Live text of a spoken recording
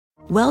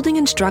Welding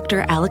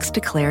instructor Alex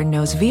DeClaire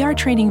knows VR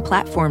training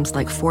platforms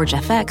like Forge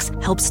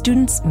FX help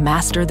students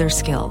master their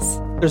skills.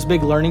 There's a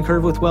big learning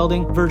curve with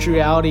welding. Virtual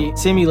reality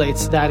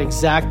simulates that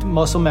exact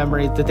muscle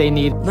memory that they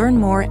need. Learn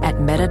more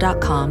at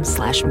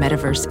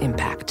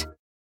meta.com/metaverseimpact.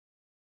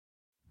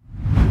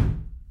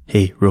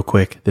 Hey, real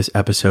quick, this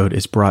episode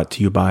is brought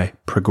to you by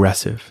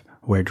Progressive,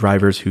 where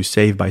drivers who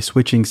save by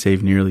switching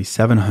save nearly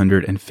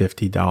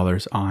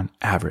 $750 on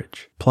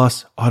average.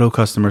 Plus, auto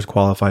customers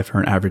qualify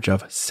for an average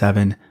of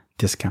 7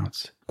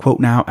 discounts. Quote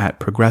now at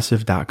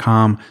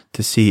progressive.com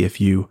to see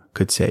if you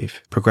could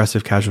save.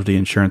 Progressive Casualty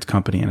Insurance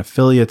Company and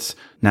Affiliates.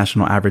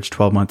 National average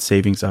 12-month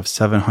savings of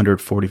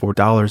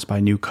 $744 by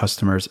new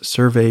customers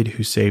surveyed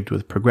who saved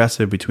with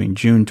Progressive between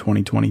June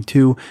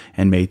 2022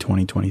 and May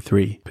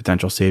 2023.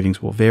 Potential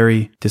savings will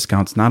vary.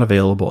 Discounts not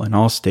available in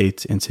all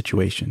states and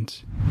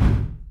situations.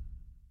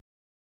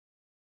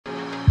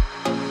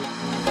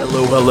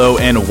 Hello,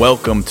 and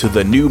welcome to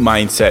the New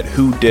Mindset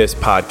Who Dis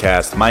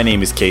podcast. My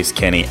name is Case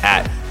Kenny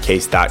at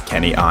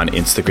case.kenny on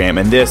Instagram,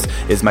 and this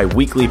is my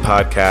weekly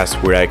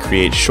podcast where I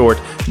create short,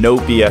 no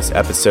BS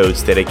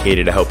episodes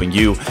dedicated to helping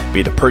you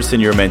be the person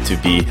you're meant to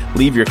be,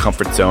 leave your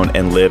comfort zone,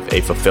 and live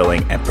a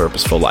fulfilling and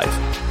purposeful life.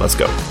 Let's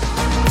go.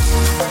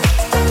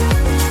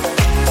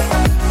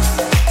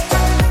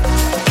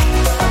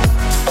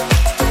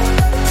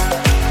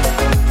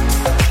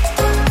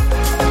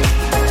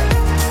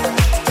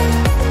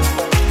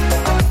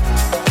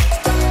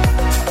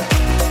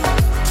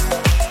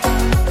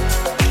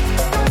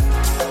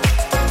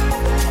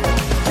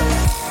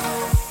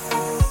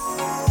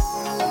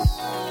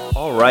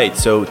 Right,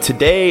 so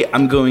today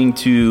I'm going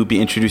to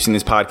be introducing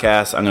this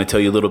podcast. I'm going to tell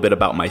you a little bit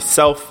about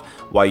myself,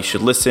 why you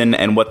should listen,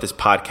 and what this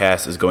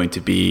podcast is going to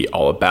be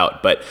all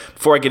about. But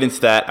before I get into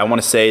that, I want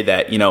to say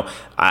that,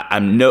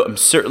 I'm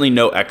certainly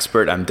no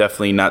expert. I'm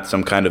definitely not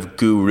some kind of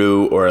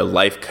guru or a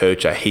life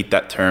coach. I hate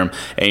that term.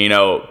 And,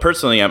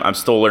 personally, I'm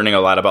still learning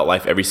a lot about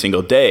life every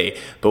single day.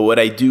 But what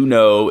I do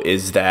know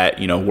is that,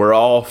 we're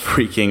all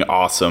freaking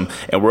awesome,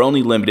 and we're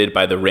only limited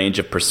by the range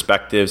of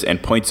perspectives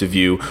and points of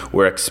view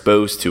we're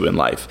exposed to in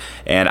life.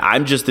 And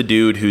I'm just a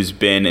dude who's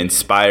been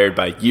inspired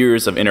by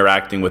years of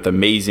interacting with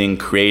amazing,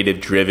 creative,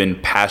 driven,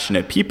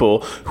 passionate people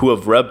who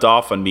have rubbed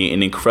off on me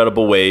in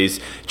incredible ways,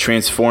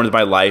 transformed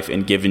my life,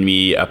 and given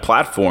me a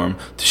platform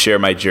to share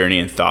my journey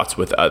and thoughts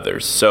with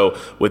others. So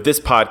with this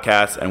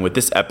podcast and with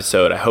this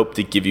episode, I hope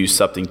to give you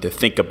something to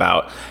think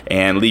about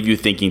and leave you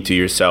thinking to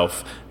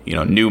yourself,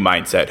 new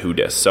mindset, who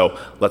dis. So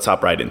let's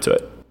hop right into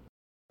it.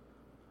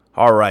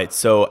 All right,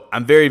 so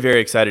I'm very, very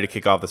excited to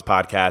kick off this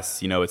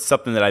podcast. It's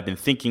something that I've been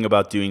thinking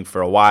about doing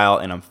for a while,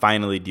 and I'm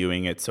finally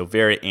doing it, so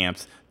very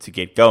amped to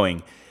get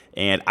going.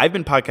 And I've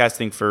been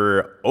podcasting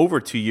for over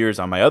 2 years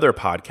on my other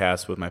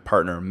podcast with my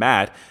partner,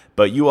 Matt,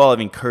 but you all have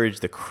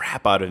encouraged the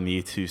crap out of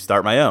me to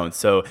start my own.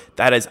 So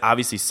that is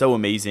obviously so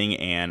amazing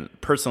and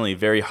personally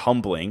very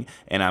humbling,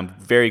 and I'm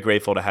very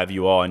grateful to have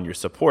you all and your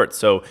support.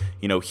 So,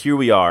 here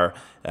we are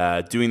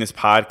doing this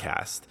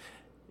podcast.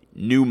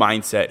 New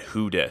mindset,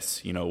 who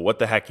dis? What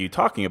the heck are you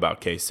talking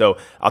about, Case? So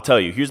I'll tell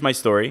you, here's my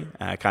story,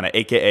 kind of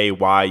AKA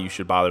why you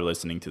should bother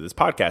listening to this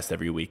podcast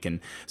every week.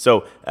 And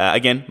so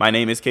again, my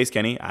name is Case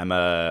Kenny. I'm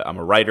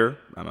a writer,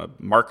 I'm a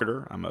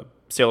marketer, I'm a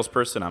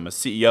salesperson, I'm a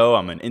CEO,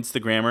 I'm an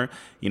Instagrammer.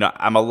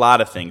 I'm a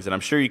lot of things, and I'm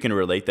sure you can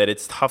relate that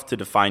it's tough to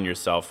define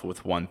yourself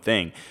with one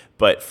thing.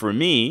 But for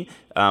me,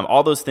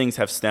 all those things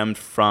have stemmed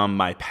from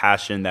my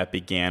passion that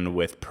began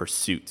with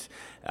Pursuit.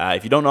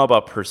 If you don't know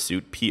about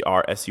Pursuit,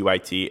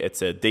 Pursuit,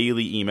 it's a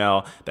daily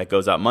email that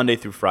goes out Monday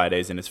through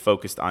Fridays, and it's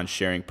focused on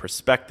sharing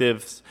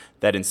perspectives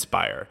that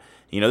inspire.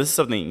 This is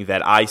something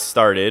that I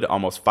started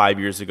almost 5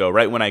 years ago,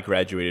 right when I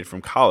graduated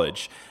from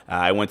college.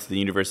 I went to the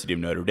University of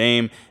Notre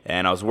Dame,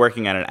 and I was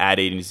working at an ad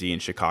agency in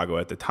Chicago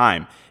at the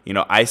time.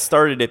 I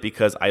started it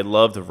because I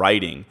loved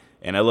writing,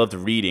 and I loved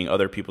reading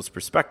other people's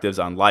perspectives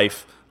on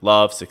life,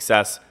 love,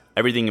 success,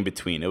 everything in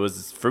between.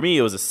 For me,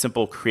 it was a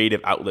simple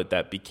creative outlet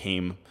that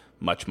became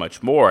much,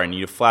 much more. And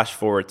you flash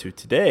forward to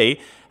today,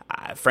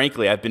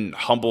 frankly, I've been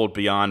humbled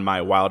beyond my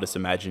wildest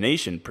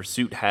imagination.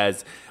 Pursuit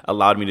has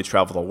allowed me to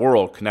travel the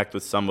world, connect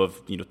with some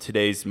of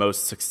today's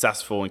most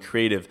successful and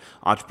creative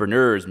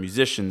entrepreneurs,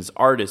 musicians,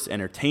 artists,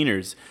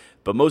 entertainers.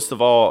 But most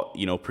of all,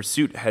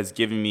 Pursuit has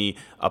given me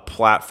a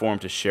platform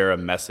to share a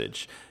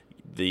message.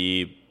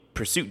 The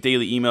Pursuit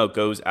Daily Email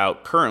goes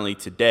out currently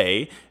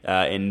today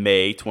in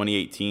May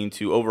 2018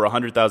 to over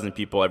 100,000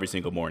 people every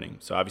single morning.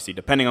 So obviously,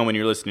 depending on when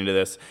you're listening to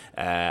this,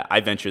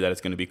 I venture that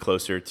it's going to be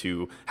closer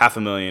to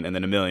 500,000 and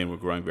then 1 million. We're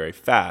growing very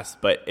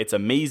fast. But it's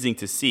amazing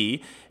to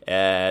see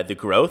the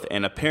growth,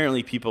 and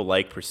apparently people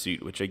like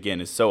Pursuit, which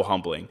again is so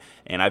humbling.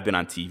 And I've been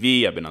on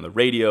TV, I've been on the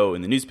radio,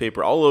 in the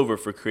newspaper, all over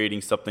for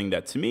creating something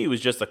that to me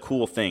was just a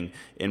cool thing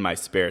in my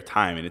spare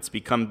time. And it's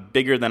become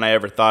bigger than I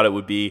ever thought it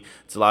would be.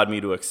 It's allowed me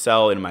to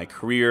excel in my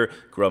career,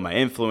 grow my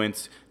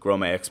influence, grow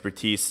my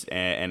expertise,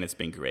 and it's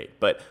been great.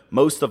 But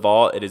most of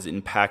all, it has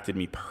impacted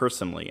me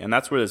personally, and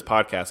that's where this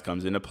podcast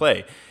comes into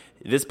play.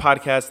 This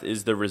podcast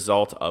is the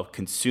result of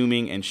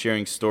consuming and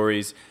sharing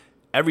stories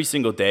every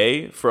single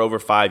day for over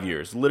 5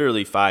 years,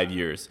 literally 5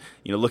 years.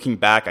 Looking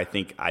back, I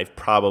think I've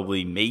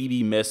probably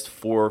maybe missed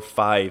 4 or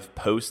 5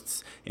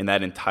 posts in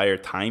that entire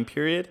time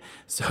period.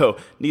 So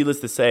needless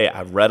to say,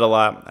 I've read a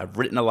lot, I've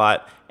written a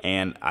lot,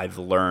 and I've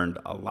learned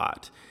a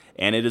lot.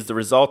 And it is the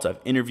result of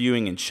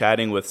interviewing and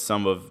chatting with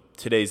some of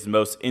today's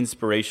most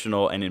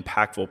inspirational and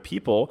impactful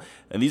people.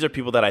 And these are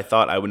people that I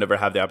thought I would never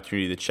have the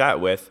opportunity to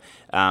chat with,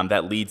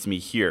 that leads me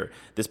here.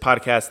 This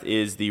podcast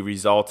is the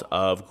result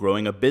of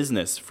growing a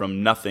business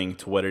from nothing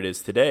to what it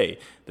is today.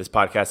 This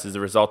podcast is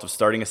the result of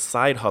starting a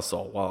side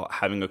hustle while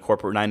having a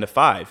corporate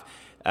 9-to-5.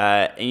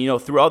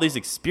 And through all these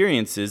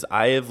experiences,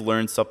 I have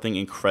learned something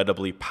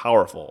incredibly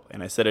powerful.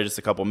 And I said it just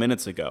a couple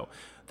minutes ago,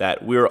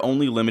 that we're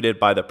only limited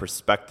by the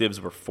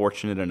perspectives we're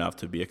fortunate enough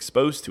to be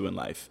exposed to in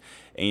life.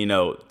 And,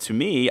 to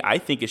me, I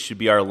think it should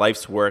be our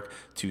life's work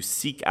to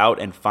seek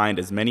out and find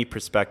as many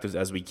perspectives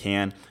as we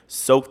can,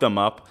 soak them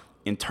up,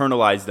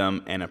 internalize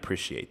them, and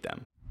appreciate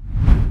them.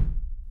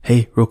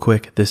 Hey, real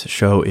quick, this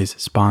show is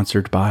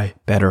sponsored by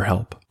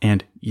BetterHelp.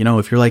 And,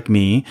 if you're like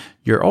me,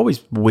 you're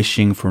always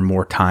wishing for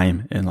more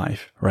time in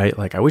life, right?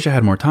 Like, I wish I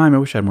had more time. I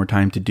wish I had more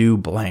time to do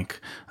blank.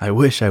 I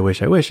wish.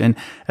 And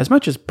as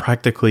much as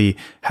practically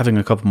having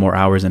a couple more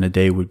hours in a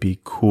day would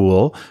be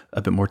cool,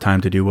 a bit more time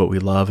to do what we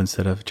love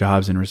instead of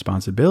jobs and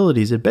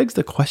responsibilities, it begs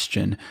the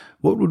question,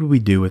 what would we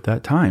do with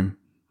that time?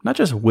 Not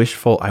just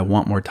wishful, I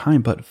want more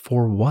time, but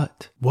for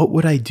what? What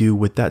would I do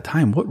with that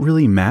time? What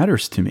really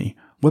matters to me?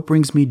 What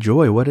brings me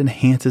joy? What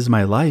enhances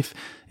my life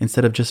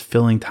instead of just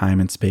filling time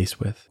and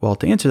space with? Well,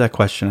 to answer that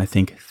question, I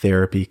think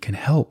therapy can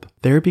help.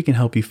 Therapy can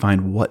help you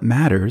find what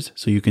matters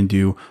so you can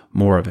do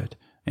more of it.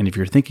 And if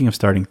you're thinking of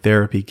starting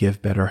therapy,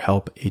 give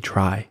BetterHelp a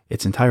try.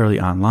 It's entirely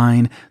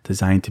online,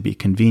 designed to be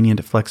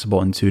convenient, flexible,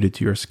 and suited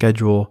to your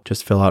schedule.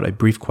 Just fill out a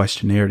brief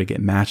questionnaire to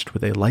get matched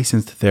with a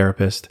licensed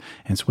therapist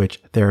and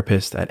switch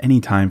therapists at any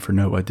time for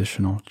no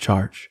additional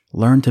charge.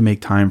 Learn to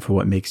make time for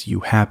what makes you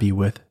happy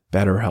with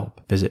BetterHelp.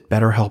 Visit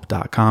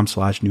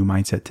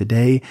betterhelp.com/newmindset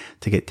today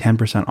to get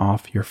 10%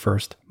 off your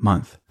first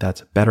month.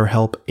 That's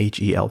BetterHelp,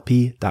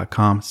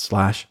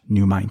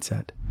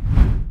 HELP.com/newmindset.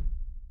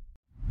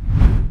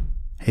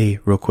 Hey,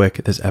 real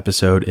quick, this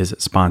episode is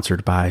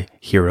sponsored by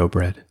Hero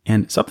Bread.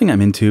 And something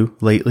I'm into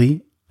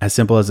lately, as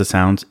simple as it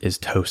sounds, is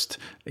toast.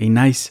 A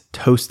nice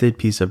toasted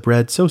piece of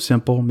bread, so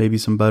simple, maybe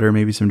some butter,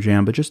 maybe some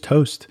jam, but just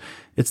toast.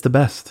 It's the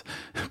best.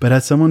 But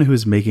as someone who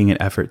is making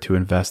an effort to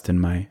invest in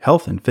my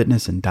health and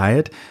fitness and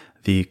diet,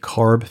 the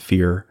carb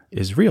fear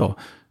is real.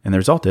 And the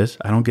result is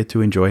I don't get to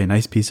enjoy a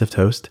nice piece of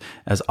toast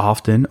as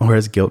often or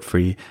as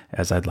guilt-free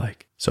as I'd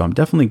like. So I'm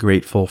definitely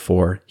grateful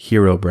for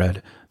Hero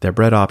Bread. Their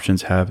bread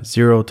options have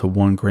 0 to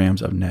 1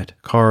 grams of net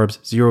carbs,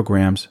 0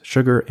 grams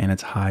sugar, and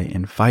it's high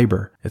in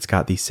fiber. It's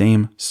got the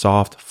same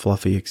soft,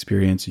 fluffy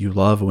experience you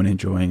love when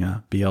enjoying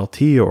a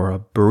BLT or a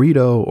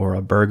burrito or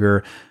a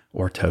burger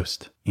or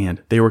toast.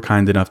 And they were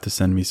kind enough to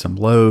send me some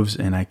loaves,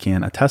 and I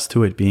can attest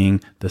to it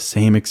being the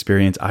same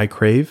experience I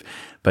crave,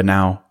 but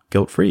now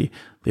guilt-free.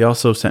 They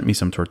also sent me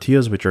some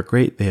tortillas, which are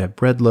great. They have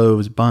bread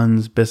loaves,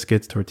 buns,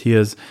 biscuits,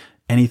 tortillas,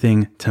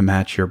 anything to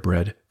match your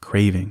bread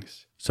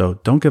cravings. So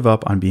don't give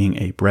up on being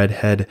a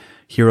breadhead.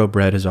 Hero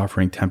Bread is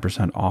offering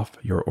 10% off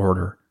your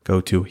order.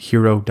 Go to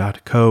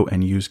hero.co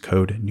and use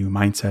code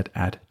NEWMINDSET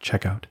at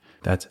checkout.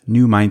 That's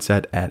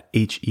NEWMINDSET at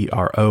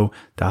HERO.co.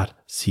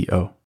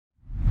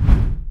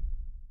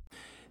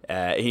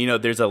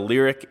 There's a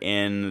lyric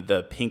in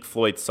the Pink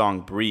Floyd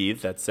song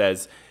Breathe that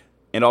says,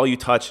 "And all you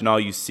touch and all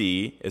you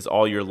see is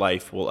all your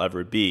life will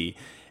ever be."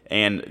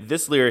 And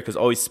this lyric has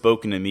always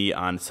spoken to me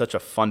on such a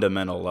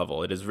fundamental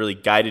level. It has really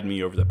guided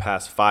me over the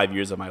past 5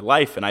 years of my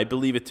life, and I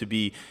believe it to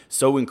be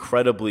so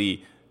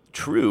incredibly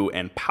true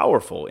and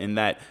powerful in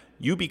that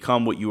you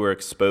become what you are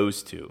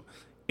exposed to.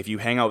 If you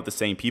hang out with the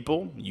same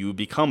people, you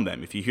become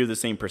them. If you hear the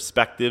same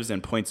perspectives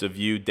and points of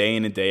view day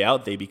in and day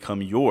out, they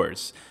become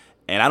yours.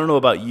 And I don't know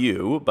about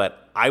you,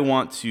 but I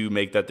want to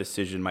make that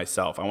decision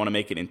myself. I want to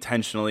make it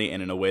intentionally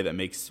and in a way that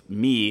makes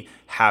me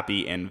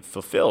happy and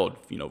fulfilled,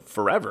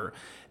 forever.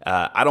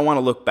 I don't want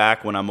to look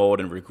back when I'm old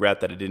and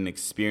regret that I didn't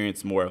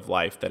experience more of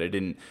life, that I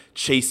didn't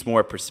chase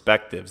more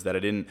perspectives, that I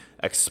didn't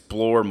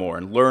explore more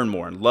and learn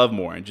more and love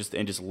more and just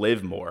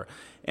live more.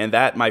 And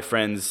that, my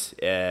friends,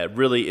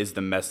 really is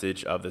the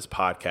message of this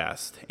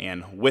podcast.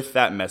 And with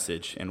that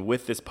message and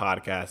with this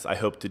podcast, I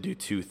hope to do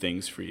 2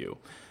 things for you.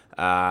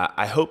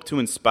 I hope to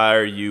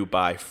inspire you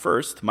by,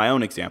 first, my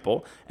own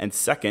example, and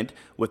second,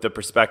 with the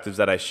perspectives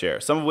that I share,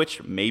 some of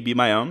which may be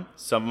my own,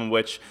 some of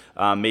which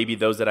may be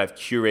those that I've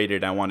curated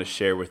and I want to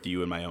share with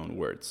you in my own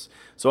words.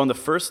 So on the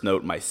first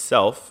note,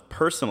 myself,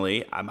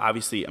 personally,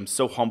 I'm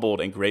so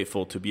humbled and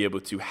grateful to be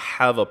able to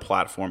have a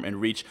platform and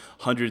reach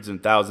hundreds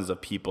and thousands of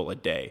people a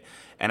day.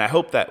 And I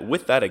hope that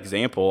with that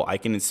example, I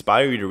can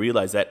inspire you to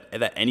realize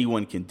that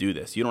anyone can do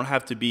this. You don't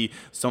have to be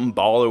some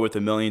baller with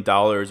 $1 million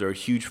or a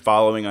huge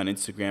following on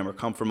Instagram or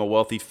come from a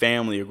wealthy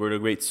family or go to a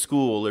great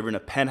school, live in a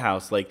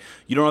penthouse. Like,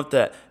 you don't have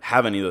to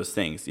have any of those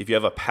things. If you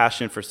have a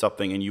passion for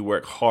something and you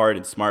work hard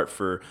and smart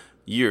for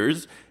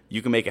years,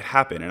 you can make it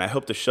happen. And I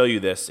hope to show you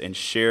this and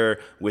share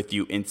with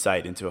you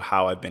insight into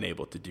how I've been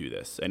able to do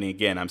this. And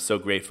again, I'm so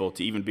grateful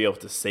to even be able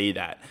to say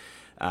that.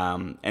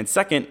 And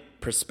second,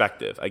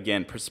 perspective.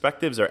 Again,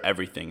 perspectives are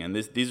everything. And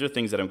these are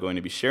things that I'm going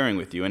to be sharing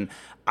with you. And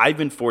I've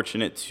been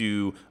fortunate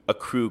to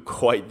accrue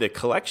quite the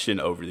collection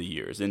over the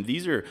years. And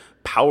these are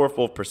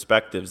powerful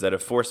perspectives that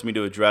have forced me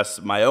to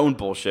address my own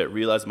bullshit,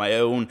 realize my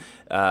own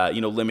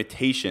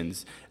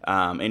limitations,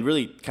 and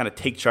really kind of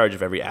take charge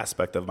of every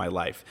aspect of my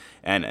life.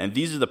 And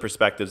these are the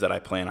perspectives that I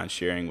plan on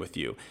sharing with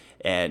you.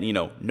 And,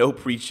 no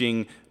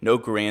preaching, no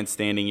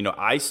grandstanding.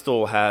 I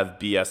still have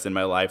BS in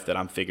my life that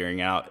I'm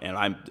figuring out. And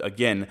I'm,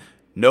 again,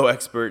 no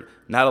expert,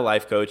 not a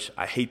life coach.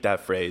 I hate that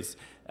phrase.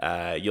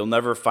 You'll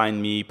never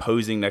find me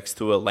posing next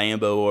to a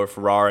Lambo or a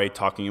Ferrari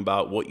talking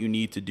about what you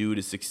need to do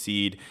to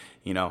succeed.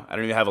 I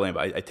don't even have a Lambo.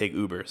 I take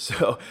Uber.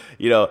 So,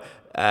 so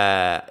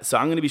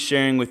I'm going to be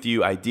sharing with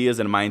you ideas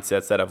and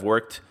mindsets that have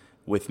worked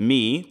with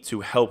me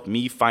to help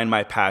me find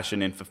my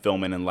passion and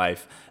fulfillment in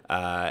life.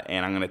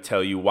 And I'm going to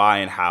tell you why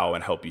and how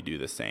and help you do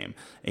the same.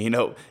 And,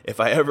 if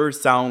I ever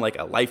sound like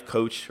a life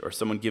coach or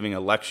someone giving a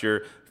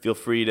lecture, feel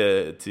free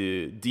to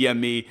DM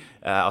me.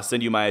 I'll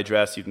send you my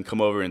address. You can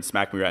come over and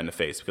smack me right in the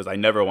face because I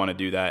never want to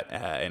do that,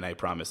 and I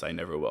promise I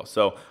never will.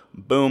 So,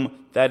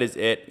 boom, that is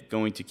it.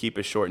 Going to keep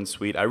it short and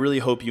sweet. I really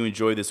hope you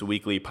enjoy this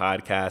weekly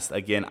podcast.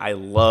 Again, I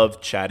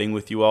love chatting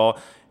with you all.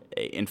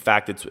 In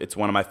fact, it's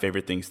one of my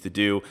favorite things to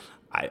do.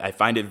 I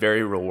find it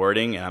very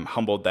rewarding, and I'm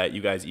humbled that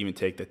you guys even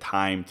take the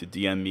time to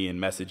DM me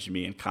and message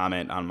me and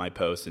comment on my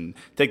posts and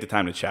take the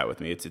time to chat with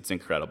me. It's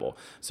incredible.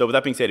 So with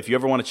that being said, if you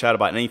ever want to chat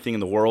about anything in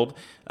the world,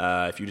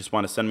 if you just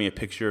want to send me a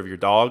picture of your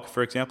dog,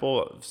 for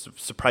example, a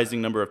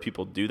surprising number of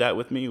people do that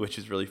with me, which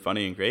is really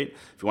funny and great.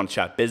 If you want to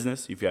chat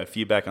business, if you have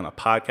feedback on the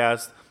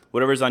podcast,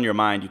 whatever's on your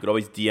mind, you could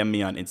always DM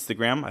me on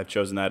Instagram. I've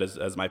chosen that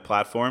as my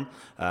platform.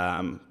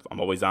 I'm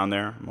always on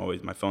there.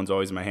 My phone's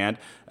always in my hand.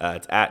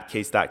 It's at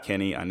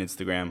case.kenny on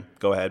Instagram.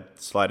 Go ahead,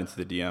 slide into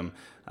the DM.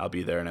 I'll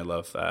be there, and I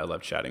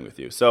love chatting with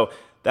you. So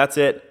that's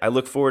it. I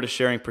look forward to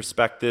sharing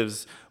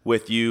perspectives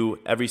with you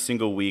every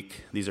single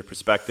week. These are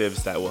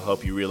perspectives that will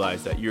help you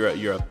realize that you're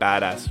a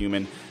badass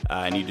human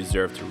and you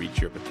deserve to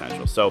reach your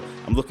potential. So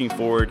I'm looking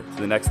forward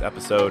to the next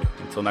episode.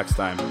 Until next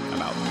time,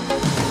 I'm out.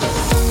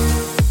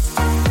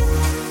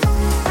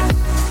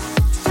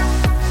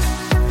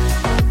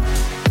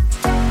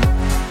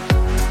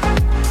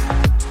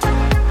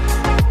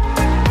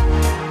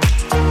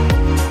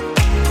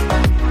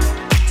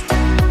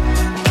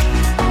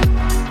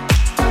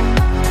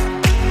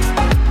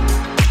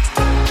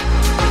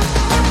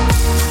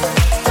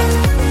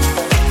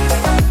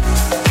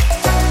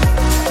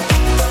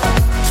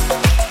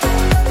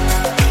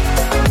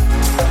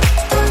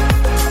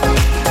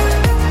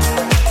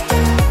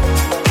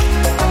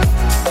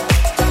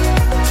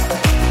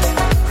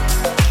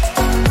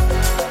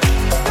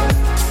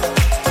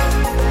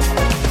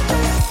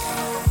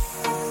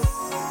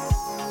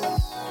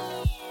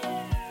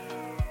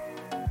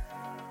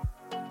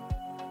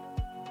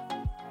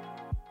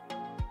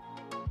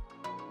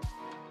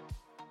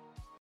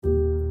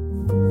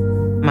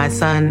 My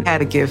son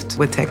had a gift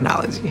with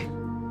technology.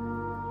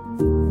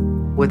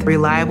 With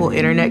reliable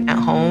internet at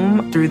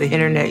home through the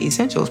Internet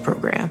Essentials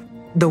program,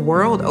 the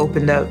world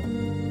opened up.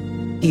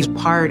 He's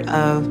part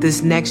of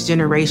this next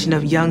generation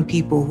of young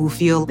people who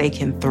feel they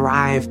can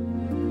thrive.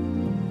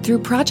 Through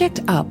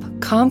Project UP,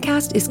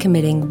 Comcast is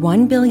committing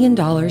 $1 billion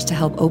to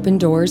help open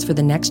doors for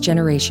the next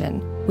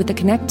generation with the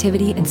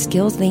connectivity and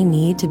skills they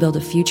need to build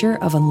a future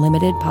of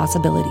unlimited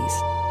possibilities.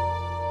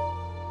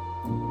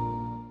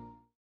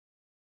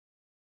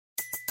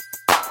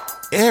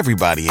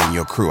 Everybody in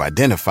your crew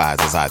identifies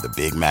as either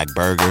Big Mac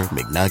Burger,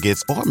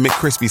 McNuggets, or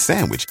McCrispy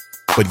Sandwich.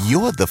 But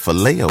you're the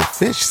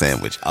Filet-O-Fish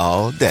Sandwich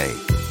all day.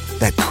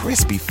 That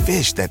crispy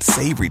fish, that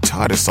savory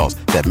tartar sauce,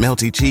 that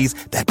melty cheese,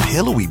 that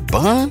pillowy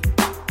bun.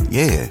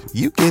 Yeah,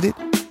 you get it.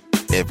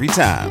 Every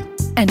time.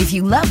 And if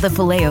you love the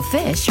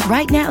Filet-O-Fish,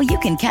 right now you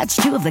can catch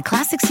two of the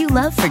classics you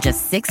love for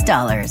just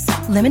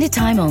 $6. Limited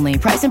time only.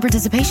 Price and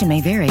participation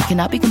may vary.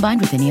 Cannot be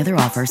combined with any other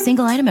offer.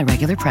 Single item at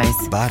regular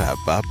price.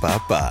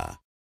 Ba-da-ba-ba-ba.